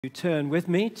You turn with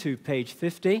me to page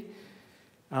 50.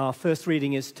 Our first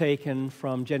reading is taken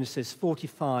from Genesis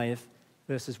 45,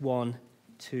 verses 1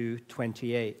 to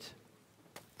 28.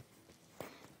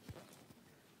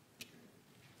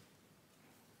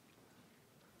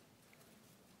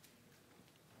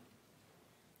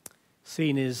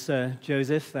 Scene is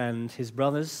Joseph and his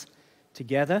brothers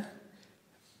together,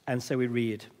 and so we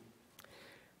read.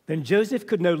 Then Joseph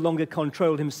could no longer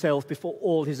control himself before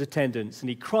all his attendants, and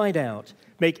he cried out,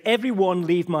 "Make everyone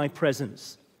leave my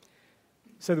presence."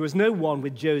 So there was no one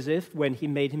with Joseph when he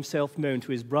made himself known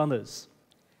to his brothers.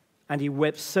 And he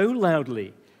wept so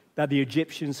loudly that the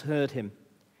Egyptians heard him,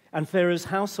 and Pharaoh's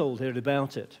household heard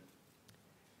about it.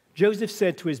 Joseph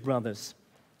said to his brothers,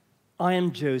 "I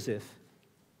am Joseph.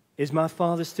 Is my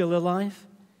father still alive?"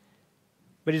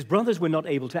 But his brothers were not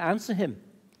able to answer him,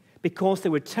 because they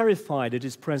were terrified at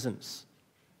his presence.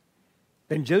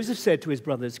 Then Joseph said to his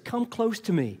brothers, "Come close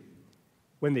to me."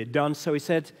 When they had done so, he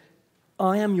said,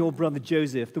 "I am your brother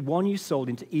Joseph, the one you sold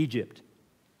into Egypt.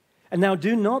 And now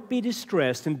do not be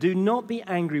distressed and do not be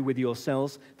angry with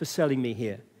yourselves for selling me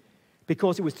here,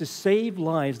 because it was to save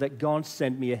lives that God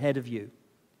sent me ahead of you.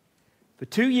 For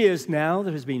 2 years now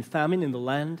there has been famine in the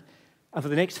land, and for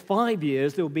the next 5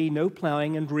 years there will be no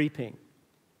plowing and reaping.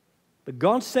 But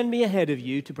God sent me ahead of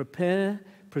you to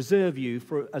preserve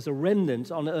you as a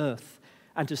remnant on earth,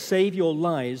 and to save your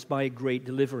lives by a great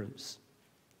deliverance.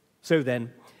 So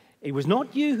then, it was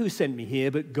not you who sent me here,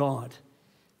 but God.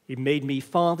 He made me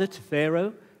father to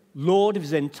Pharaoh, lord of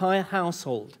his entire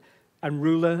household, and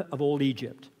ruler of all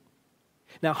Egypt.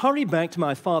 Now hurry back to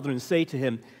my father and say to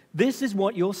him, 'This is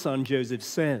what your son Joseph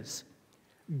says.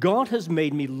 God has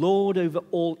made me lord over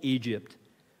all Egypt.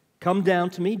 Come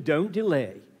down to me, don't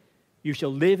delay. You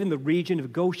shall live in the region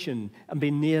of Goshen and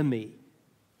be near me.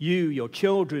 You, your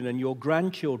children and your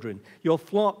grandchildren, your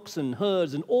flocks and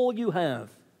herds and all you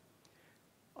have.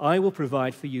 I will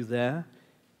provide for you there,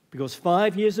 because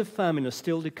 5 years of famine are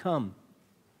still to come.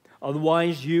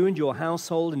 Otherwise, you and your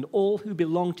household and all who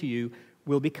belong to you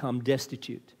will become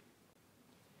destitute.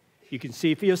 You can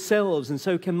see for yourselves, and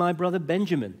so can my brother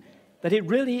Benjamin, that it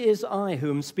really is I who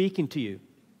am speaking to you.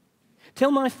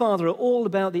 Tell my father all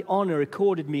about the honor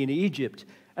accorded me in Egypt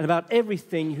and about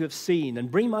everything you have seen,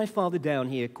 and bring my father down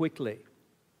here quickly."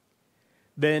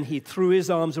 Then he threw his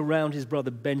arms around his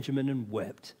brother Benjamin and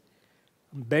wept.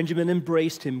 And Benjamin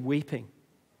embraced him, weeping.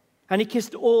 And he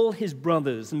kissed all his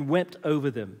brothers and wept over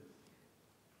them.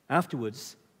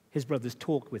 Afterwards, his brothers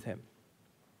talked with him.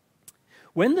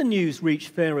 When the news reached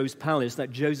Pharaoh's palace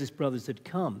that Joseph's brothers had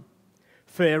come,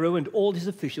 Pharaoh and all his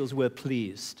officials were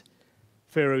pleased.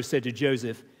 Pharaoh said to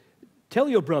Joseph, "Tell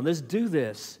your brothers, do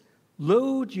this.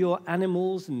 Load your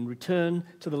animals and return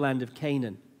to the land of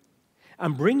Canaan.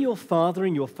 And bring your father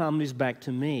and your families back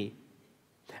to me.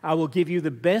 I will give you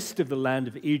the best of the land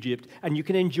of Egypt, and you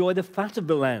can enjoy the fat of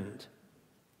the land."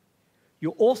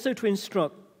 You're also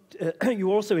instructed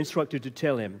to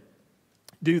tell him,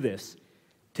 "Do this.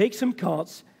 Take some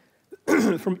carts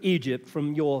from Egypt for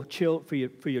your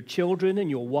children and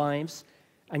your wives,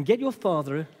 and get your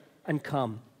father and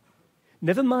come.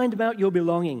 Never mind about your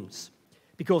belongings,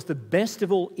 because the best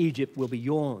of all Egypt will be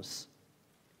yours."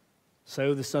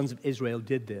 So the sons of Israel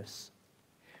did this.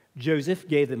 Joseph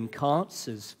gave them carts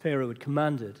as Pharaoh had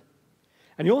commanded,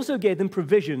 and he also gave them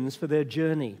provisions for their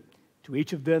journey. To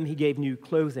each of them he gave new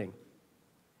clothing.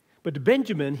 But to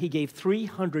Benjamin he gave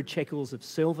 300 shekels of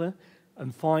silver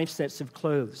and 5 sets of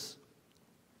clothes.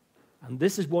 And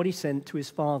this is what he sent to his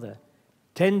father: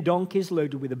 10 donkeys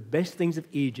loaded with the best things of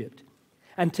Egypt,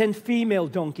 and 10 female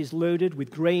donkeys loaded with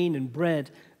grain and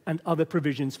bread and other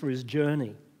provisions for his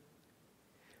journey.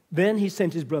 Then he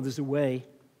sent his brothers away.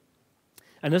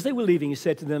 And as they were leaving, he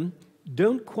said to them,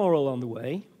 "Don't quarrel on the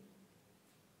way."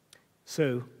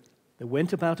 So they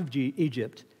went up out of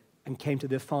Egypt and came to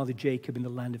their father Jacob in the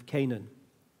land of Canaan.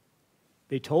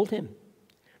 They told him,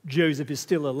 "Joseph is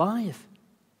still alive.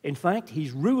 In fact,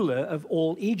 he's ruler of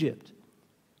all Egypt."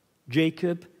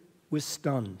 Jacob was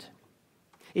stunned.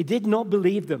 He did not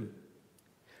believe them.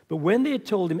 But when they had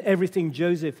told him everything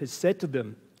Joseph had said to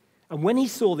them, and when he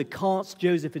saw the carts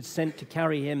Joseph had sent to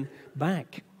carry him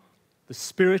back, the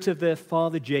spirit of their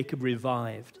father Jacob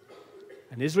revived.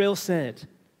 And Israel said,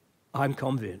 "I'm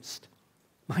convinced.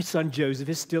 My son Joseph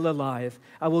is still alive.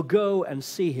 I will go and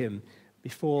see him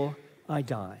before I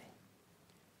die."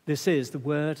 This is the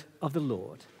word of the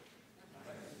Lord.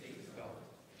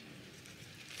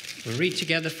 We'll read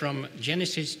together from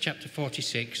Genesis chapter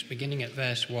 46, beginning at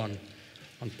verse 1,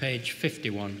 on page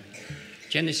 51.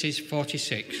 Genesis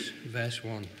 46, verse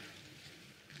 1.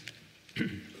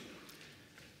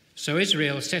 So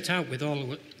Israel set out with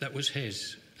all that was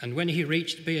his, And when he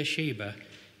reached Beersheba,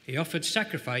 he offered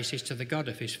sacrifices to the God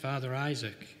of his father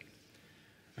Isaac.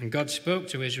 And God spoke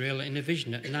to Israel in a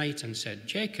vision at night and said,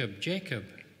 "Jacob, Jacob."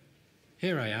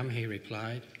 "Here I am," he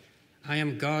replied. "I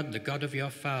am God, the God of your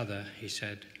father," he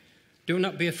said. "Do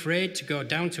not be afraid to go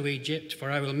down to Egypt, for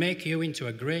I will make you into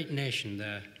a great nation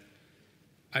there.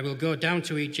 I will go down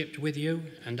to Egypt with you,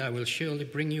 and I will surely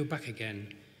bring you back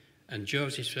again, and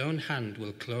Joseph's own hand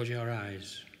will close your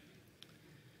eyes."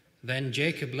 Then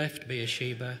Jacob left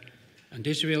Beersheba, and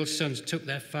Israel's sons took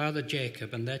their father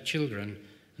Jacob and their children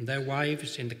and their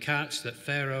wives in the carts that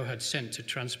Pharaoh had sent to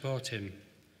transport him.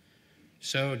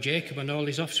 So Jacob and all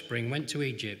his offspring went to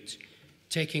Egypt,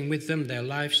 taking with them their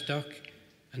livestock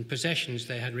and possessions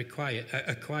they had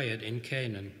acquired in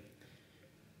Canaan.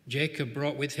 Jacob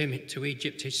brought with him to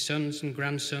Egypt his sons and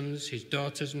grandsons, his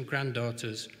daughters and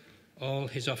granddaughters, all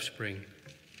his offspring.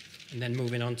 And then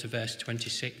moving on to verse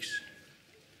 26.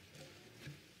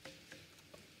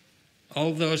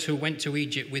 All those who went to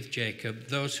Egypt with Jacob,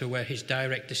 those who were his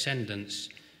direct descendants,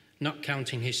 not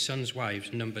counting his sons'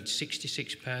 wives, numbered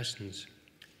 66 persons.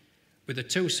 With the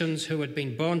 2 sons who had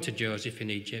been born to Joseph in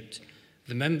Egypt,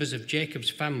 the members of Jacob's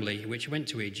family which went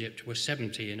to Egypt were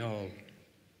 70 in all.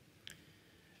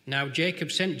 Now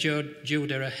Jacob sent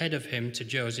Judah ahead of him to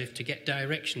Joseph to get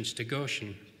directions to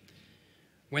Goshen.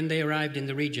 When they arrived in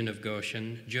the region of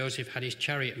Goshen, Joseph had his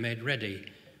chariot made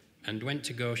ready and went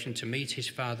to Goshen to meet his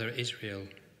father Israel.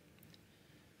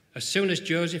 As soon as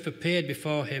Joseph appeared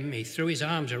before him, he threw his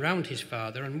arms around his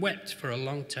father and wept for a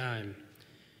long time.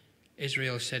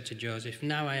 Israel said to Joseph,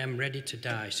 "Now I am ready to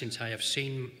die, since I have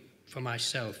seen for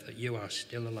myself that you are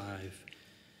still alive."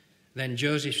 Then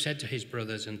Joseph said to his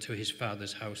brothers and to his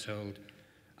father's household,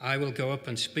 "I will go up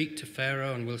and speak to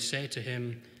Pharaoh and will say to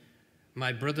him,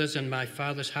 'My brothers and my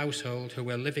father's household who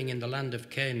were living in the land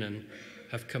of Canaan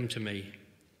have come to me.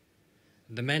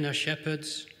 The men are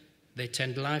shepherds, they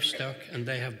tend livestock, and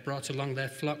they have brought along their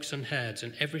flocks and herds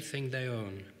and everything they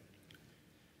own.'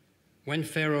 When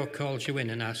Pharaoh calls you in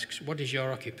and asks, 'What is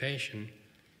your occupation?'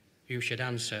 you should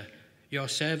answer, 'Your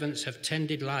servants have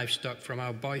tended livestock from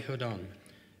our boyhood on,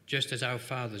 just as our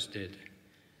fathers did.'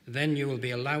 Then you will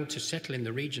be allowed to settle in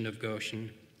the region of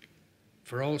Goshen,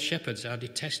 for all shepherds are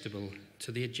detestable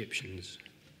to the Egyptians."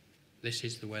 This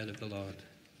is the word of the Lord.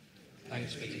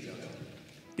 Thanks be to God.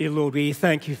 Dear Lord, we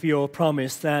thank you for your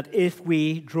promise that if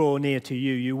we draw near to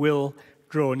you, you will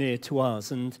draw near to us.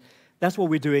 And that's what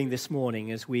we're doing this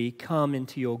morning as we come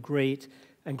into your great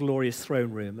and glorious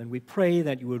throne room. And we pray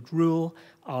that you would rule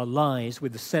our lives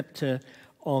with the scepter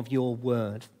of your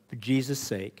word. For Jesus'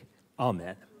 sake,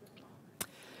 amen.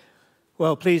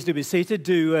 Well, please do be seated.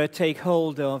 Do take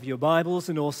hold of your Bibles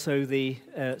and also the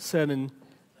sermon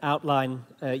outline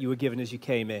you were given as you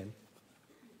came in.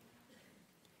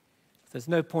 There's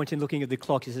no point in looking at the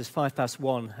clock. It says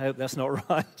 1:05. I hope that's not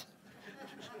right.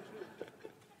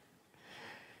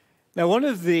 Now, one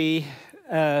of the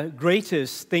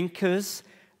greatest thinkers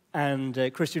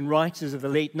and Christian writers of the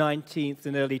late 19th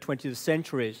and early 20th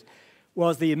centuries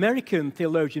was the American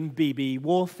theologian B.B.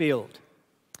 Warfield.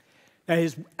 Now,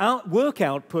 his work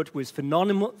output was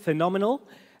phenomenal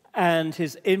and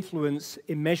his influence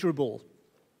immeasurable.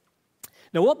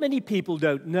 Now, what many people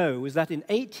don't know is that in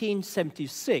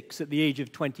 1876, at the age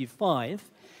of 25,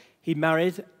 he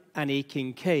married Annie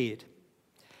Kincaid.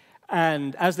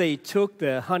 And as they took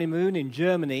their honeymoon in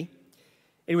Germany,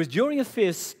 it was during a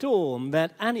fierce storm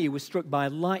that Annie was struck by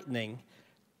lightning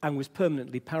and was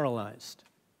permanently paralyzed.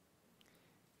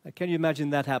 Now, can you imagine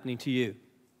that happening to you?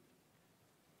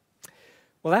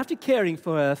 Well, after caring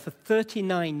for her for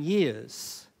 39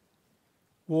 years,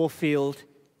 Warfield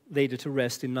laid her to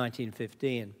rest in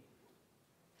 1915.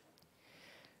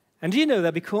 And do you know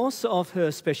that because of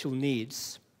her special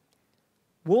needs,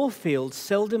 Warfield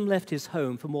seldom left his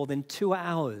home for more than 2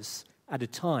 hours at a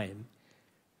time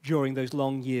during those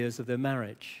long years of their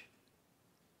marriage?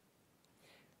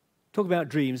 Talk about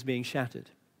dreams being shattered.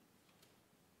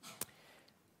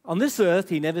 On this earth,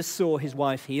 he never saw his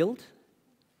wife healed.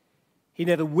 He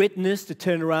never witnessed a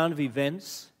turnaround of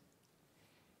events.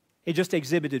 He just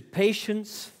exhibited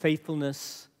patience,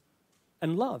 faithfulness,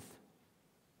 and love.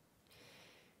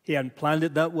 He hadn't planned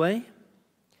it that way,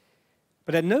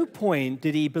 but at no point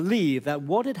did he believe that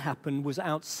what had happened was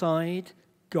outside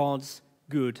God's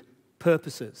good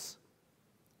purposes.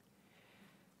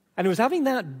 And it was having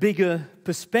that bigger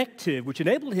perspective which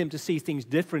enabled him to see things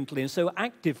differently and so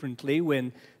act differently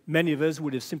when many of us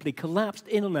would have simply collapsed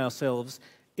in on ourselves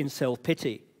in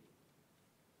self-pity.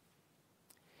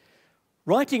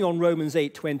 Writing on Romans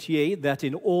 8:28, that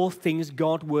in all things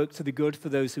God works for the good for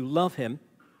those who love him,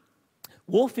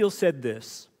 Warfield said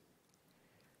this: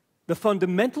 The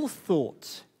fundamental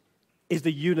thought is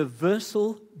the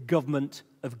universal government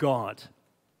of God.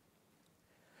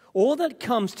 All that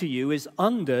comes to you is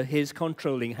under his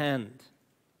controlling hand.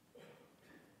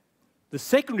 The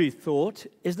secondary thought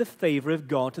is the favor of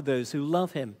God to those who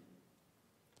love him.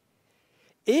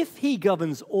 If he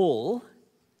governs all,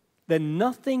 then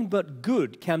nothing but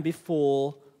good can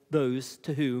befall those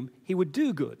to whom he would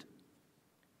do good.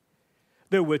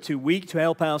 Though we're too weak to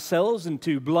help ourselves and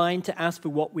too blind to ask for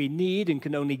what we need and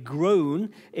can only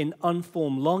groan in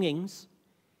unformed longings,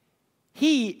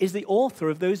 he is the author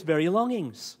of those very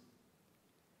longings.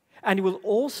 And he will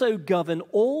also govern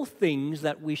all things,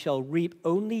 that we shall reap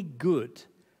only good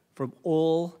from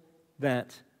all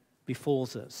that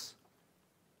befalls us.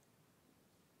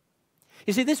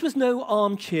 You see, this was no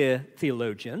armchair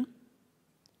theologian.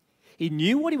 He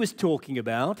knew what he was talking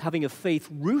about, having a faith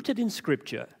rooted in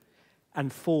Scripture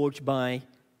and forged by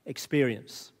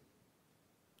experience.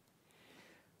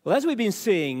 Well, as we've been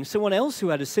seeing, someone else who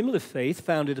had a similar faith,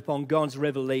 founded upon God's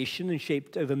revelation and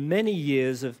shaped over many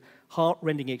years of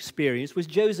heart-rending experience, was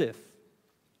Joseph.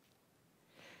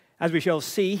 As we shall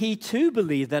see, he too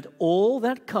believed that all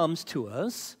that comes to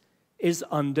us is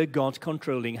under God's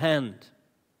controlling hand,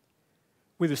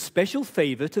 with a special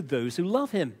favor to those who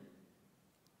love him.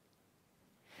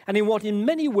 And in what in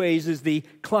many ways is the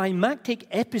climactic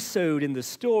episode in the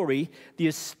story, the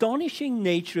astonishing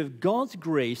nature of God's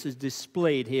grace is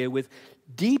displayed here with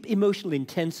deep emotional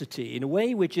intensity in a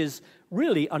way which is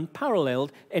really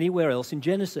unparalleled anywhere else in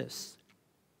Genesis.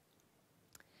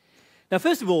 Now,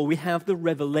 first of all, we have the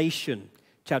revelation,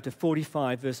 chapter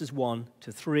 45, verses 1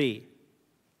 to 3.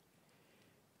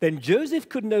 Then Joseph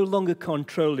could no longer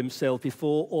control himself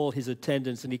before all his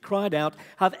attendants, and he cried out,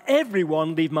 "Have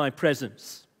everyone leave my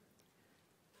presence."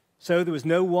 So there was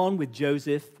no one with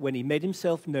Joseph when he made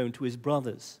himself known to his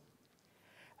brothers.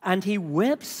 And he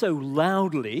wept so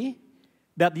loudly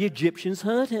that the Egyptians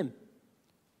heard him,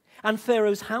 and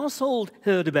Pharaoh's household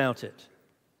heard about it.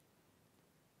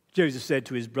 Joseph said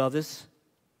to his brothers,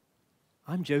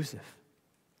 "I'm Joseph.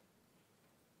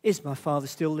 Is my father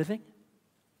still living?"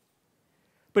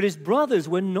 But his brothers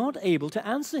were not able to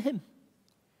answer him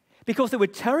because they were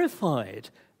terrified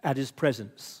at his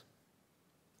presence.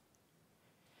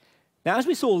 Now, as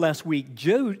we saw last week,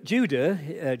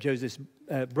 Judah, Joseph's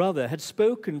brother, had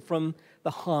spoken from the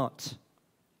heart.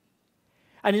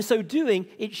 And in so doing,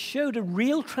 it showed a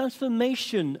real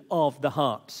transformation of the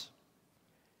heart.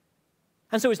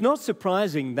 And so it's not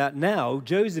surprising that now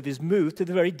Joseph is moved to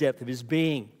the very depth of his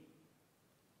being.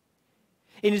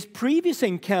 In his previous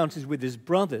encounters with his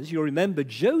brothers, you'll remember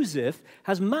Joseph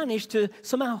has managed to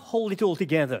somehow hold it all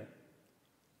together.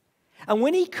 And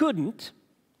when he couldn't,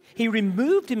 he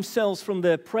removed himself from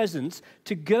their presence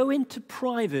to go in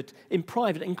private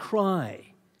and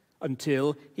cry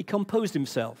until he composed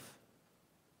himself.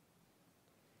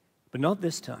 But not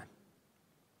this time.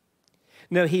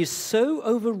 No, he is so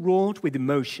overwrought with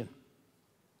emotion,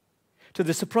 to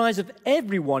the surprise of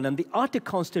everyone and the utter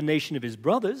consternation of his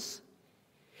brothers,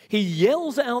 he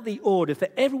yells out the order for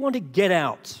everyone to get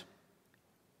out,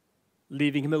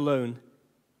 leaving him alone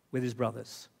with his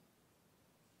brothers.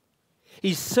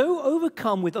 He's so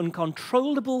overcome with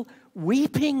uncontrollable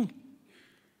weeping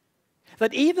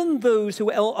that even those who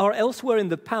are elsewhere in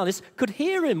the palace could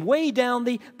hear him way down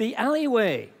the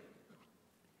alleyway.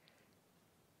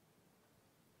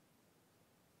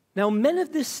 Now, men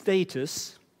of this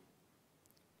status,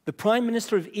 the Prime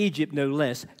Minister of Egypt no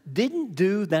less, didn't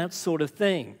do that sort of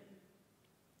thing.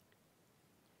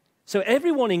 So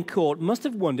everyone in court must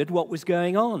have wondered what was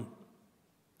going on.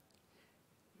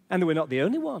 And they were not the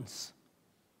only ones.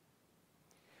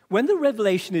 When the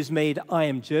revelation is made, "I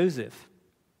am Joseph,"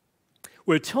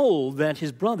 we're told that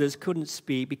his brothers couldn't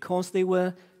speak because they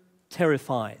were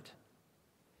terrified.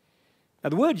 Now,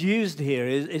 the word used here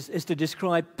is to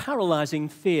describe paralyzing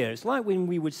fear. It's like when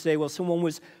we would say, well, someone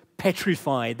was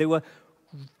petrified. They were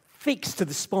fixed to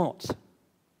the spot.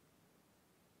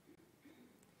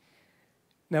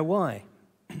 Now, why?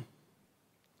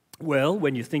 Well,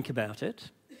 when you think about it,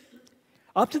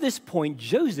 up to this point,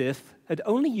 Joseph had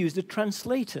only used a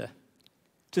translator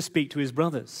to speak to his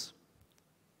brothers.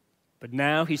 But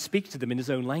now he speaks to them in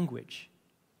his own language.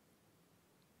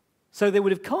 So they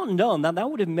would have cottoned on that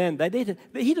would have meant that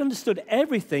he'd understood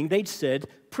everything they'd said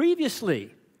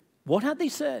previously. What had they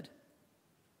said?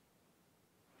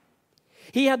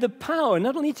 He had the power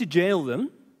not only to jail them,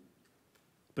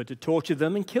 but to torture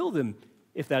them and kill them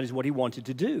if that is what he wanted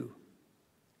to do.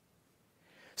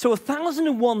 So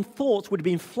 1,001 thoughts would have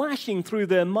been flashing through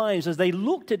their minds as they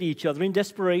looked at each other in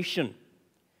desperation.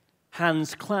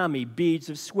 Hands clammy, beads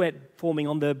of sweat forming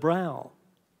on their brow.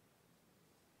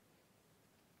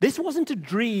 This wasn't a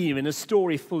dream in a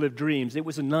story full of dreams. It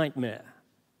was a nightmare.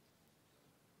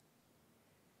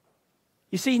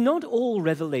 You see, not all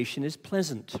revelation is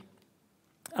pleasant,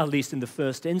 at least in the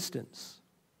first instance.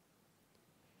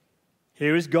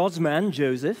 Here is God's man,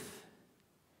 Joseph,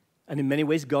 and in many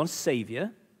ways God's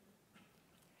savior.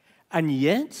 And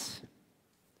yet,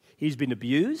 he's been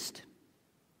abused.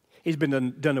 He's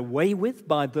been done away with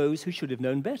by those who should have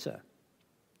known better.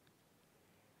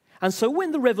 And so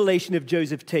when the revelation of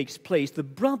Joseph takes place, the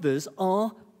brothers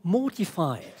are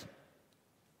mortified.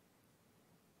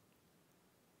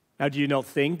 Now, do you not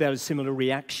think that a similar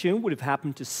reaction would have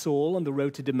happened to Saul on the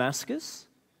road to Damascus?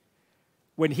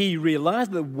 When he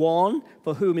realized that one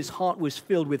for whom his heart was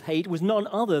filled with hate was none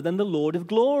other than the Lord of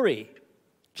glory,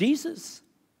 Jesus.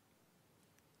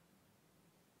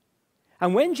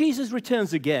 And when Jesus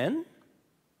returns again,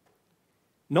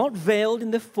 not veiled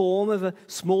in the form of a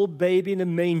small baby in a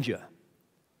manger,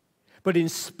 but in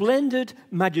splendid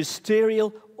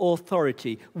magisterial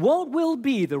authority, what will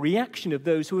be the reaction of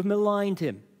those who have maligned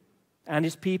him and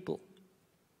his people?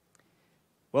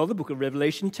 Well, the book of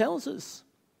Revelation tells us.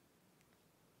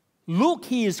 Look,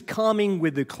 he is coming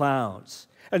with the clouds,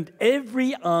 and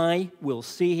every eye will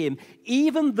see him,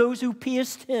 even those who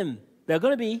pierced him. They're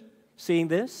going to be seeing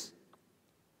this.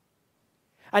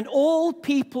 And all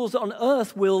peoples on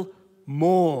earth will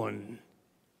mourn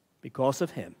because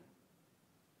of him.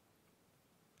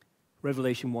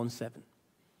 Revelation 1:7.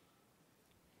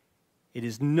 It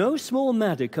is no small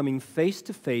matter coming face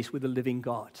to face with the living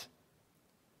God.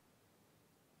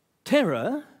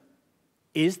 Terror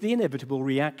is the inevitable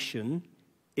reaction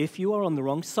if you are on the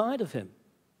wrong side of him.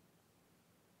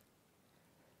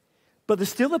 But there's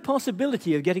still the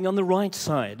possibility of getting on the right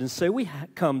side, and so we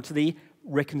come to the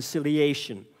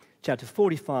reconciliation, chapter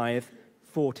 45,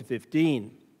 4-15.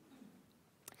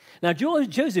 Now,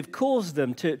 Joseph calls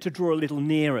them to draw a little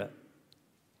nearer.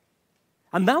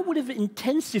 And that would have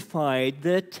intensified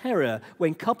their terror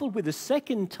when, coupled with the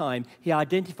second time he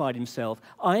identified himself,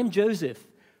 I am Joseph,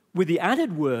 with the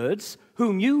added words,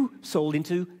 whom you sold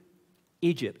into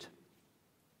Egypt.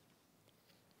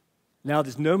 Now,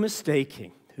 there's no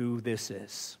mistaking who this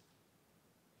is.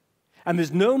 And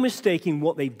there's no mistaking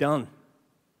what they've done.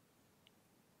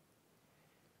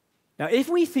 Now, if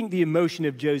we think the emotion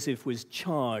of Joseph was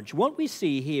charged, what we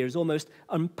see here is almost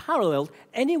unparalleled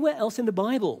anywhere else in the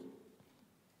Bible,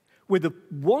 with the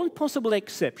one possible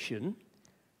exception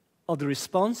of the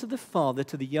response of the father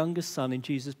to the younger son in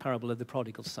Jesus' parable of the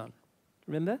prodigal son.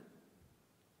 Remember?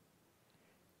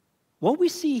 What we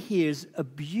see here is a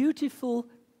beautiful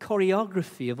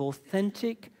choreography of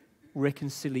authentic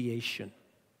reconciliation.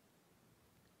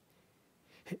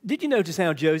 Did you notice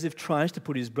how Joseph tries to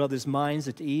put his brothers' minds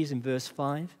at ease in verse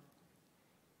 5?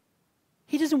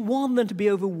 He doesn't want them to be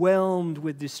overwhelmed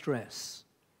with distress.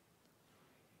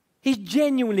 He's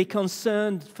genuinely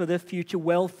concerned for their future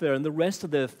welfare and the rest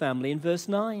of their family in verse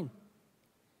 9.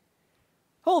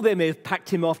 Oh, they may have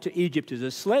packed him off to Egypt as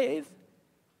a slave,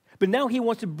 but now he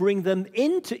wants to bring them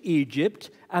into Egypt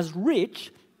as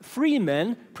rich, free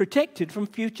men protected from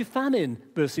future famine,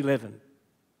 verse 11.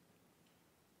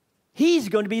 He's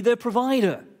going to be their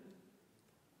provider.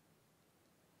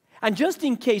 And just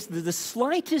in case there's the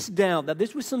slightest doubt that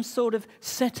this was some sort of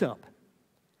setup,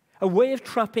 a way of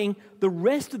trapping the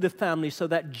rest of the family so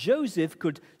that Joseph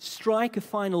could strike a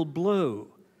final blow,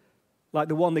 like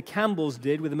the one the Campbells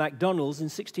did with the MacDonalds in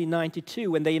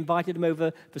 1692 when they invited him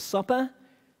over for supper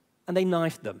and they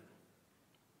knifed them.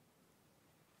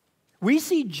 We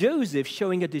see Joseph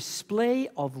showing a display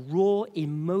of raw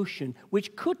emotion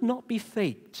which could not be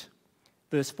faked.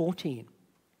 Verse 14.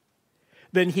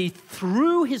 Then he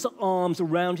threw his arms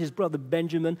around his brother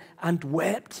Benjamin and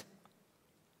wept.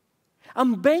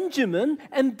 And Benjamin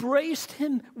embraced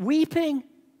him, weeping.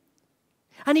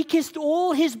 And he kissed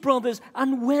all his brothers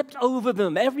and wept over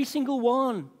them, every single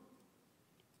one.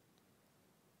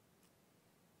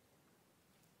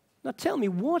 Now tell me,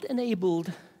 what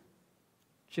enabled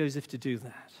Joseph to do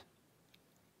that?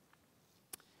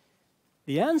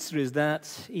 The answer is that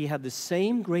he had the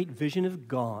same great vision of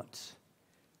God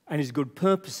and his good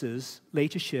purposes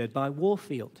later shared by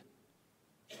Warfield.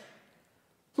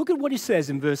 Look at what he says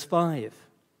in verse 5.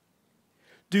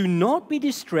 Do not be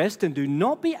distressed and do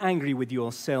not be angry with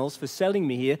yourselves for selling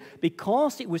me here,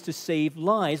 because it was to save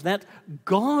lives that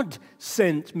God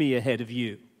sent me ahead of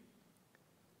you.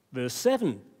 Verse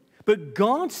 7. But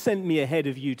God sent me ahead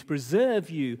of you to preserve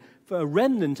you for a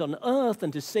remnant on earth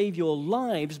and to save your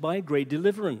lives by a great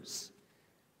deliverance.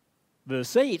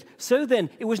 Verse 8. So then,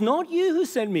 it was not you who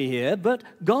sent me here, but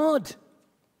God.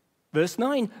 Verse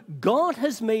 9. God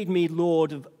has made me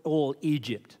Lord of all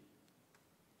Egypt.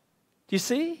 Do you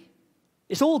see?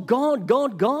 It's all God,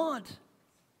 God, God.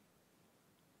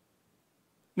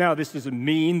 Now, this doesn't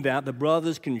mean that the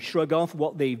brothers can shrug off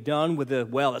what they've done with a,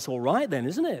 well, that's all right then,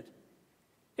 isn't it?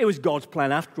 It was God's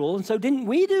plan after all, and so didn't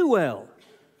we do well?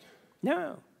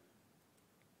 No.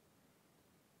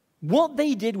 What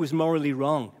they did was morally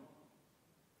wrong.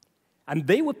 And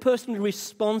they were personally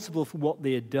responsible for what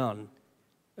they had done.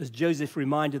 As Joseph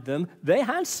reminded them, they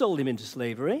had sold him into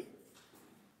slavery.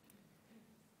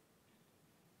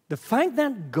 The fact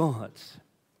that God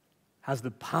has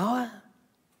the power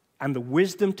and the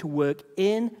wisdom to work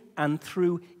in and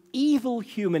through evil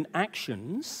human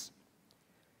actions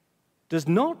does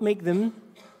not make them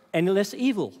any less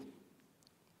evil.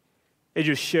 It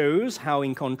just shows how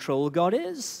in control God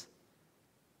is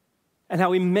and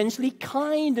how immensely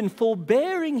kind and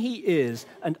forbearing he is.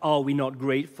 And are we not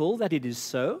grateful that it is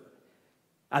so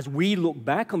as we look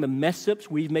back on the mess-ups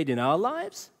we've made in our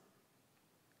lives?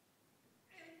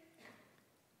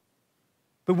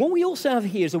 But what we also have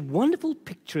here is a wonderful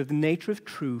picture of the nature of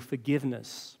true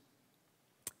forgiveness.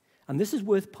 And this is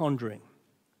worth pondering.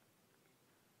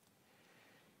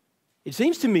 It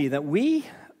seems to me that we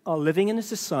are living in a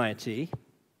society,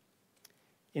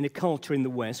 in a culture in the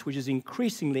West, which is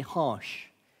increasingly harsh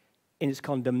in its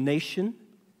condemnation,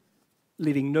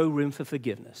 leaving no room for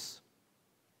forgiveness.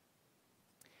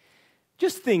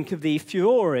 Just think of the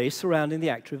furore surrounding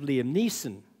the actor of Liam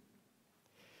Neeson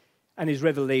and his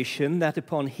revelation that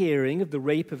upon hearing of the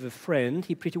rape of a friend,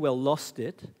 he pretty well lost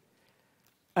it,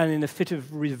 and in a fit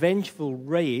of revengeful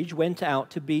rage went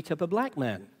out to beat up a black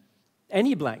man,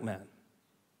 any black man.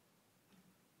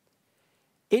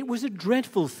 It was a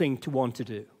dreadful thing to want to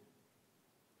do.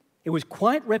 It was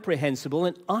quite reprehensible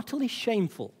and utterly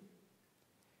shameful,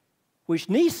 which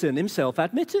Neeson himself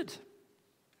admitted.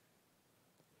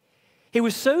 He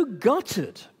was so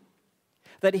gutted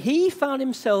that he found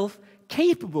himself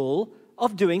capable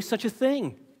of doing such a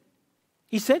thing.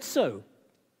 He said so.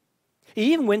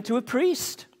 He even went to a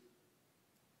priest.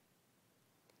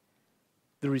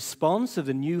 The response of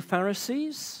the new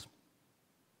Pharisees?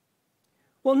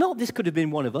 Well, not this could have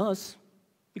been one of us,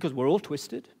 because we're all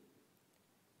twisted.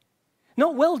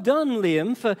 Not well done,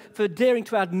 Liam, for daring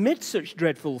to admit such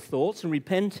dreadful thoughts and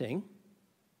repenting.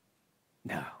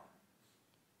 No.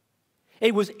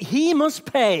 It was he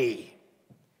must pay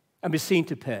and be seen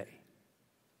to pay.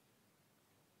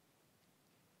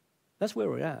 That's where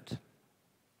we're at.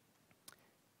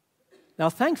 Now,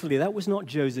 thankfully, that was not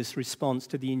Joseph's response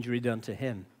to the injury done to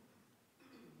him.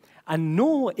 And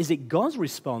nor is it God's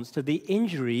response to the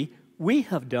injury we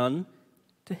have done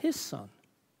to his son.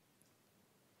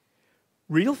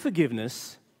 Real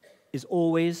forgiveness is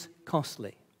always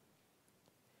costly.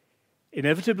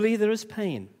 Inevitably, there is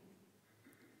pain.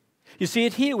 You see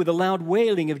it here with the loud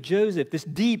wailing of Joseph, this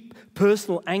deep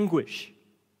personal anguish.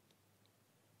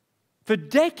 For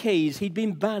decades, he'd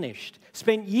been banished,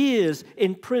 spent years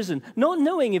in prison, not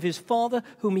knowing if his father,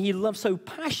 whom he loved so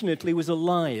passionately, was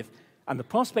alive, and the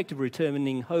prospect of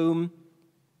returning home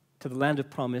to the land of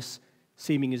promise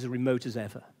seeming as remote as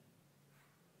ever.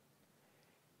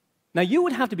 Now, you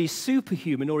would have to be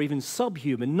superhuman or even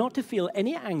subhuman not to feel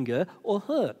any anger or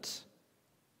hurt.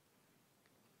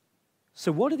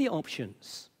 So what are the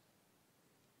options?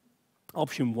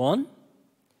 Option one,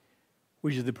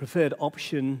 which is the preferred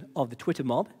option of the Twitter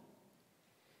mob,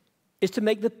 is to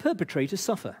make the perpetrator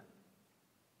suffer.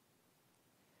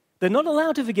 They're not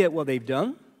allowed to forget what they've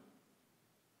done,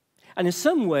 and in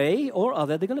some way or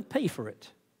other, they're going to pay for it.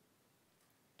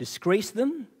 Disgrace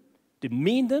them,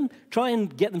 demean them, try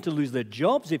and get them to lose their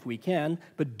jobs if we can,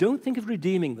 but don't think of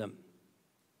redeeming them.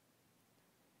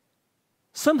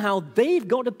 Somehow, they've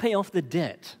got to pay off the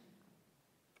debt.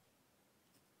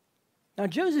 Now,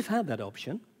 Joseph had that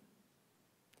option.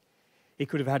 He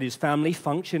could have had his family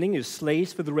functioning as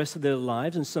slaves for the rest of their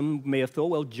lives, and some may have thought,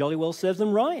 well, jolly well serves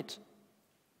them right.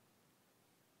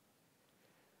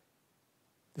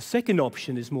 The second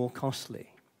option is more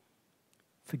costly: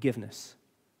 forgiveness.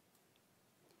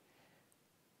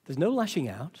 There's no lashing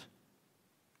out,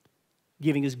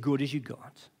 giving as good as you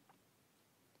got.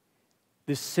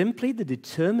 There's simply the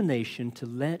determination to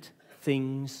let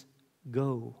things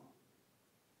go.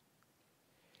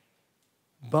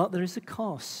 But there is a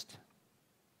cost.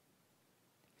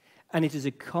 And it is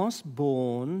a cost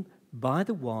borne by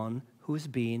the one who has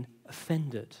been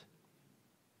offended.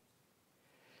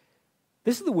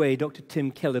 This is the way Dr.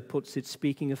 Tim Keller puts it,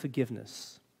 speaking of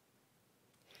forgiveness.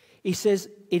 He says,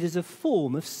 it is a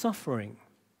form of suffering.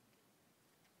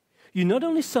 You not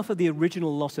only suffer the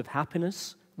original loss of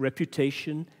happiness,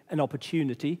 reputation, and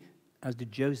opportunity, as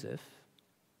did Joseph,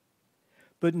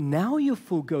 but now you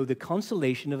forego the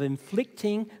consolation of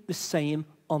inflicting the same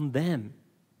on them.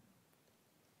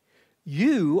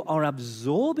 You are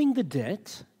absorbing the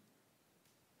debt,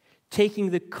 taking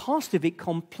the cost of it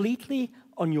completely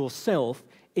on yourself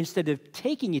instead of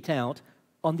taking it out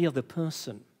on the other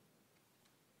person.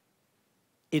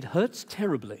 It hurts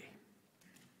terribly.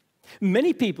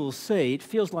 Many people say it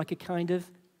feels like a kind of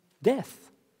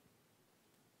death.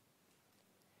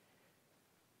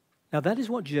 Now that is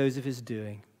what Joseph is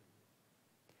doing.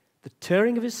 The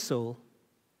tearing of his soul,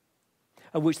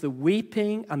 of which the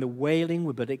weeping and the wailing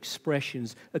were but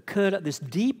expressions, occurred at this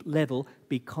deep level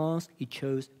because he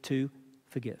chose to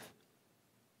forgive.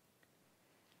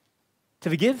 To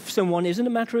forgive someone isn't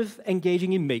a matter of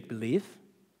engaging in make-believe,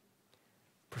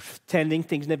 pretending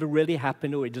things never really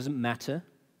happened or it doesn't matter.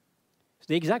 It's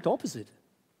the exact opposite.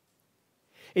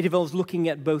 It involves looking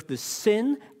at both the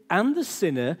sin and the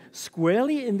sinner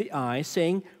squarely in the eye,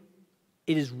 saying,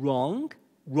 it is wrong,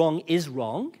 wrong is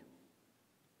wrong.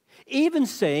 Even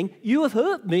saying, you have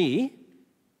hurt me,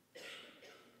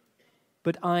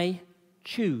 but I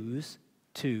choose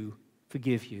to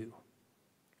forgive you.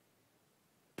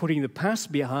 Putting the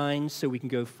past behind so we can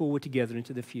go forward together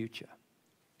into the future.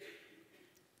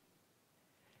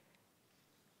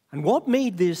 And what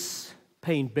made this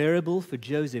pain bearable for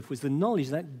Joseph was the knowledge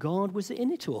that God was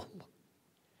in it all,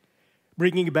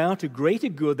 bringing about a greater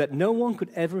good that no one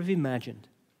could ever have imagined.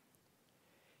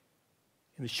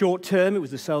 In the short term, it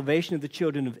was the salvation of the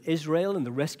children of Israel and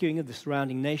the rescuing of the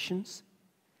surrounding nations.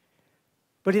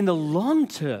 But in the long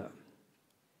term,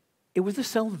 it was the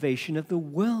salvation of the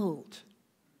world,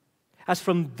 as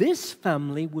from this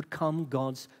family would come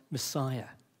God's Messiah.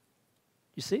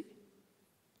 You see?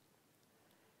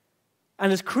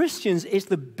 And as Christians, it's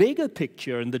the bigger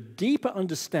picture and the deeper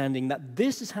understanding that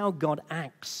this is how God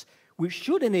acts, which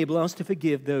should enable us to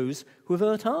forgive those who have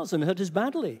hurt us and hurt us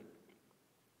badly.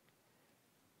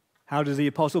 How does the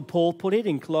Apostle Paul put it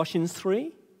in Colossians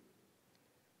 3?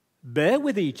 Bear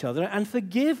with each other and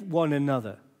forgive one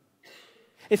another.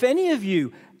 If any of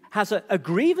you has a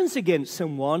grievance against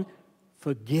someone,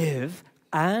 forgive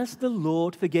as the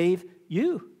Lord forgave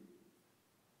you.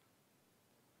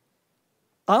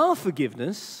 Our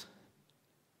forgiveness,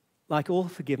 like all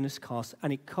forgiveness, costs,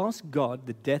 and it cost God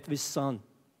the death of his Son.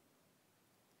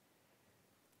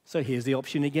 So here's the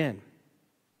option again.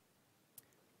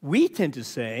 We tend to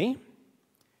say,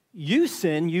 you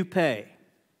sin, you pay.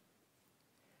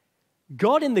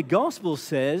 God in the gospel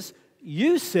says,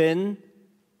 you sin,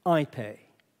 I pay.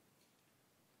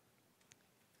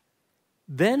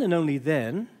 Then and only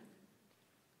then,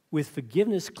 with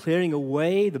forgiveness clearing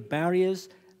away the barriers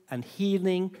and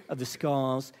healing of the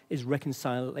scars, is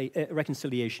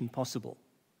reconciliation possible.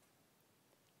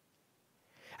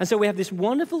 And so we have this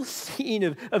wonderful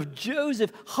scene of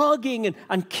Joseph hugging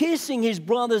and kissing his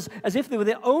brothers as if they were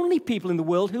the only people in the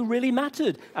world who really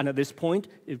mattered. And at this point,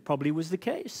 it probably was the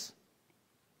case.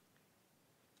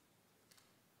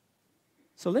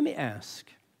 So let me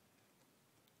ask,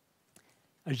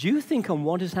 as you think on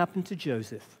what has happened to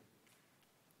Joseph,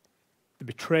 the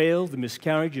betrayal, the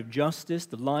miscarriage of justice,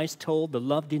 the lies told, the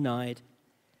love denied,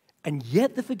 and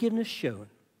yet the forgiveness shown,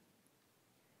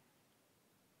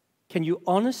 can you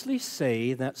honestly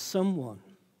say that someone,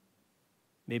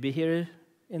 maybe here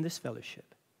in this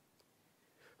fellowship,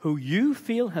 who you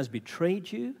feel has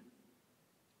betrayed you,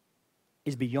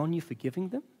 is beyond you forgiving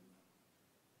them?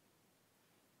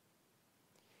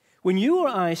 When you or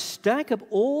I stack up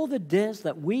all the debts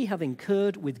that we have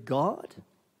incurred with God,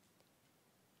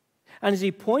 and as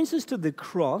he points us to the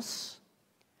cross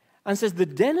and says, the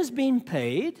debt has been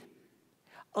paid,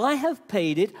 I have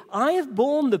paid it, I have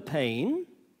borne the pain,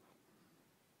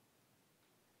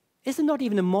 is there not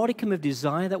even a modicum of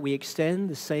desire that we extend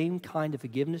the same kind of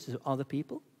forgiveness to other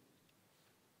people?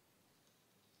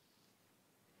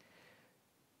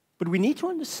 But we need to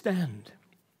understand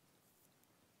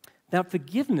that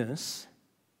forgiveness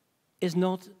is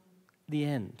not the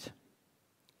end.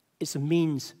 It's a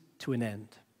means to an end,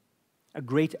 a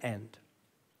great end.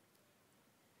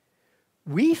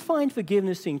 We find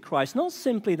forgiveness in Christ, not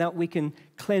simply that we can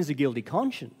cleanse a guilty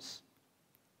conscience,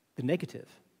 the negative.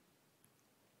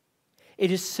 It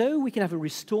is so we can have a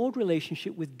restored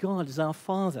relationship with God as our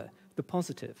Father, the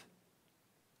positive.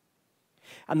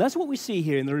 And that's what we see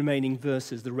here in the remaining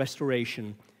verses, the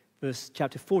restoration,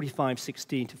 chapter 45,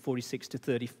 16 to 46 to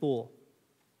 34.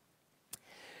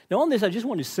 Now on this, I just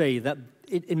want to say that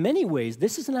in many ways,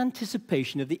 this is an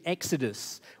anticipation of the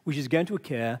Exodus, which is going to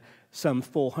occur some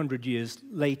 400 years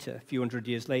later, a few hundred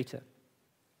years later.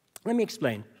 Let me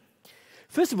explain.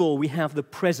 First of all, we have the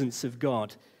presence of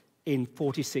God in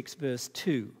 46 verse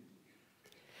 2.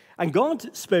 And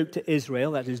God spoke to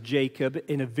Israel, that is Jacob,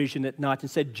 in a vision at night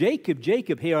and said, "Jacob,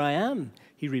 Jacob, here I am."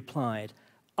 He replied,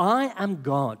 "I am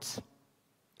God,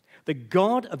 the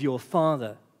God of your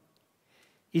father."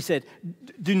 He said,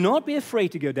 "Do not be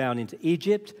afraid to go down into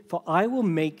Egypt, for I will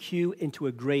make you into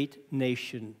a great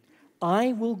nation.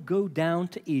 I will go down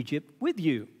to Egypt with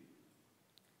you."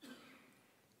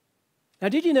 Now,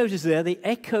 did you notice there the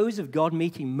echoes of God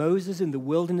meeting Moses in the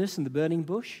wilderness and the burning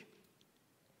bush?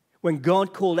 When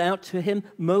God called out to him,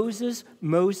 "Moses,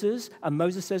 Moses," and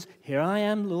Moses says, "Here I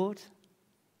am, Lord."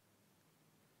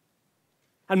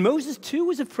 And Moses too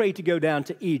was afraid to go down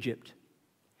to Egypt.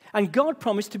 And God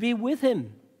promised to be with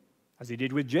him, as he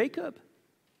did with Jacob.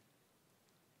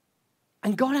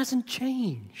 And God hasn't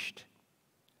changed.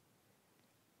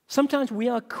 Sometimes we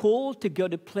are called to go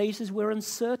to places we're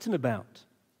uncertain about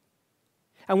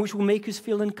and which will make us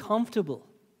feel uncomfortable.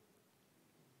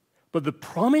 But the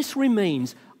promise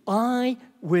remains, "I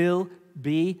will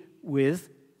be with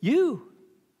you."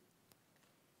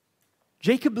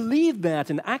 Jacob believed that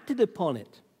and acted upon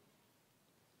it.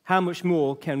 How much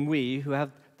more can we, who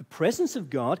have the presence of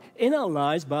God in our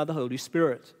lives by the Holy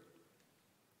Spirit?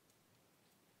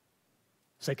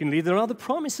 Secondly, there are the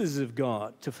promises of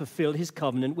God to fulfill his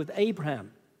covenant with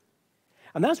Abraham.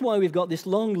 And that's why we've got this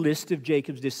long list of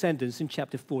Jacob's descendants in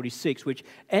chapter 46, which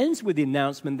ends with the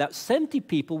announcement that 70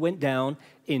 people went down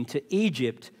into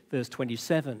Egypt, verse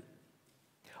 27.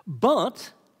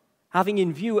 But, having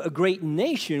in view a great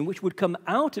nation which would come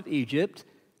out of Egypt,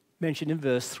 mentioned in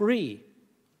verse 3.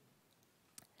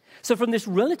 So from this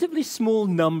relatively small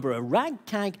number, a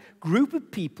ragtag group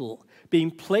of people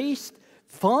being placed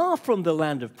far from the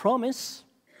land of promise,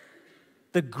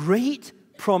 the great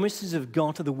promises of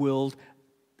God to the world,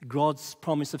 God's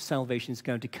promise of salvation is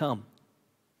going to come.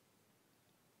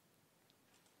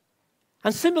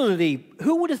 And similarly,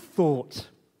 who would have thought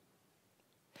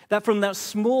that from that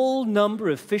small number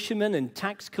of fishermen and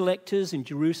tax collectors in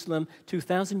Jerusalem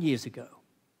 2,000 years ago,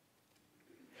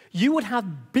 you would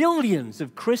have billions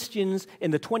of Christians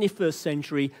in the 21st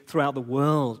century throughout the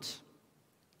world?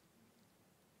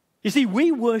 You see,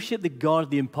 we worship the God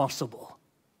of the impossible.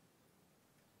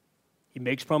 He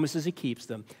makes promises, he keeps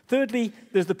them. Thirdly,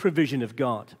 there's the provision of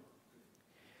God.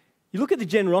 You look at the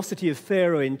generosity of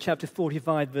Pharaoh in chapter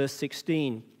 45, verse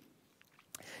 16.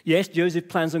 Yes, Joseph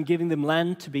plans on giving them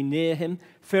land to be near him.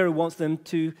 Pharaoh wants them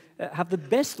to have the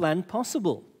best land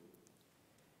possible.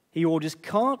 He orders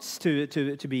carts to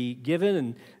be given,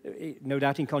 and no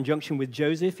doubt in conjunction with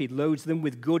Joseph, he loads them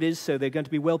with goodies so they're going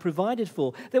to be well provided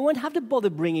for. They won't have to bother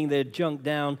bringing their junk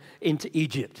down into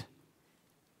Egypt.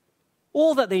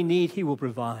 All that they need, he will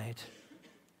provide.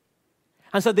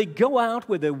 And so they go out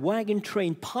with a wagon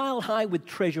train piled high with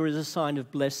treasure as a sign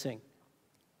of blessing.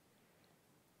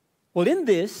 Well, in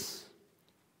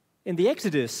the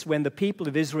Exodus, when the people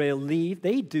of Israel leave,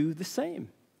 they do the same,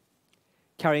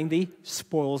 carrying the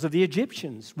spoils of the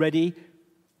Egyptians, ready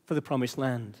for the promised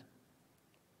land.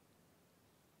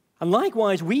 And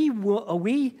likewise,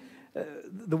 the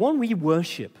one we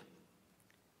worship,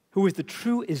 who is the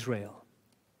true Israel,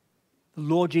 the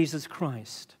Lord Jesus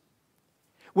Christ,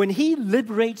 when he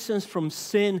liberates us from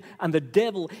sin and the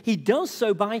devil, he does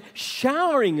so by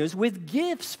showering us with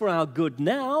gifts for our good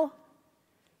now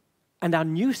and our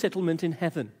new settlement in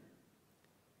heaven.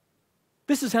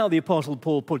 This is how the Apostle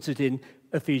Paul puts it in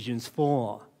Ephesians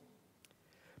 4.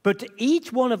 But to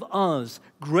each one of us,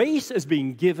 grace has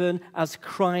been given as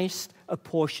Christ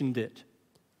apportioned it.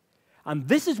 And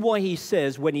this is why he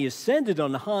says, when he ascended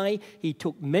on high, he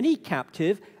took many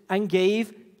captive and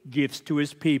gave gifts to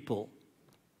his people.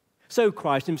 So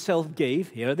Christ himself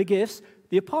gave, here are the gifts,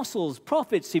 the apostles,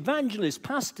 prophets, evangelists,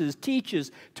 pastors,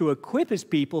 teachers, to equip his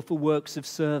people for works of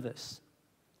service.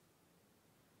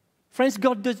 Friends,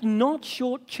 God does not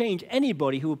shortchange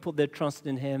anybody who will put their trust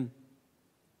in him.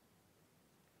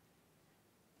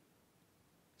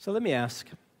 So let me ask,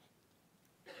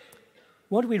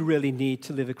 what do we really need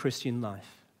to live a Christian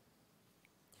life?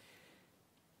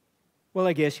 Well,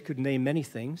 I guess you could name many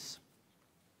things.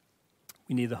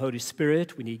 We need the Holy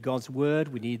Spirit, we need God's Word,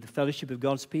 we need the fellowship of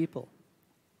God's people.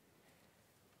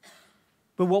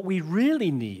 But what we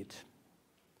really need,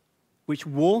 which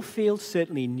Warfield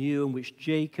certainly knew and which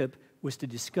Jacob was to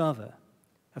discover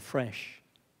afresh,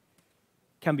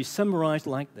 can be summarized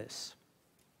like this.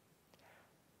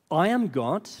 I am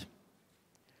God,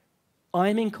 I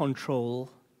am in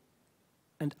control,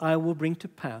 and I will bring to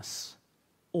pass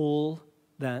all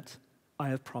that I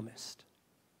have promised.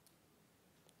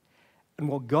 And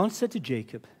what God said to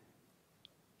Jacob,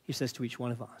 he says to each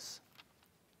one of us.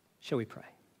 Shall we pray?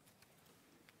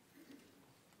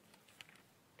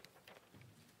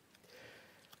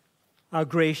 Our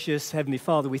gracious Heavenly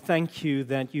Father, we thank you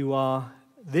that you are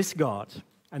this God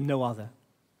and no other.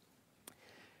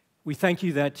 We thank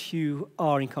you that you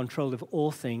are in control of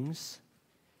all things,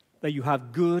 that you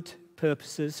have good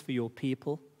purposes for your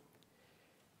people.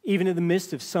 Even in the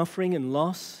midst of suffering and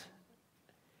loss,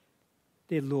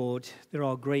 dear Lord, there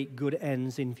are great good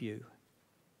ends in view.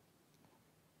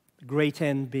 The great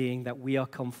end being that we are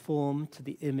conformed to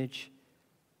the image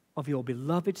of your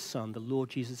beloved Son, the Lord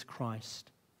Jesus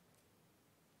Christ.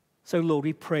 So, Lord,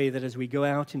 we pray that as we go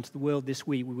out into the world this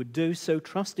week, we would do so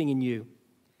trusting in you,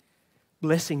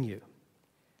 blessing you,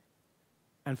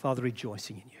 and, Father,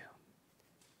 rejoicing in you.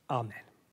 Amen.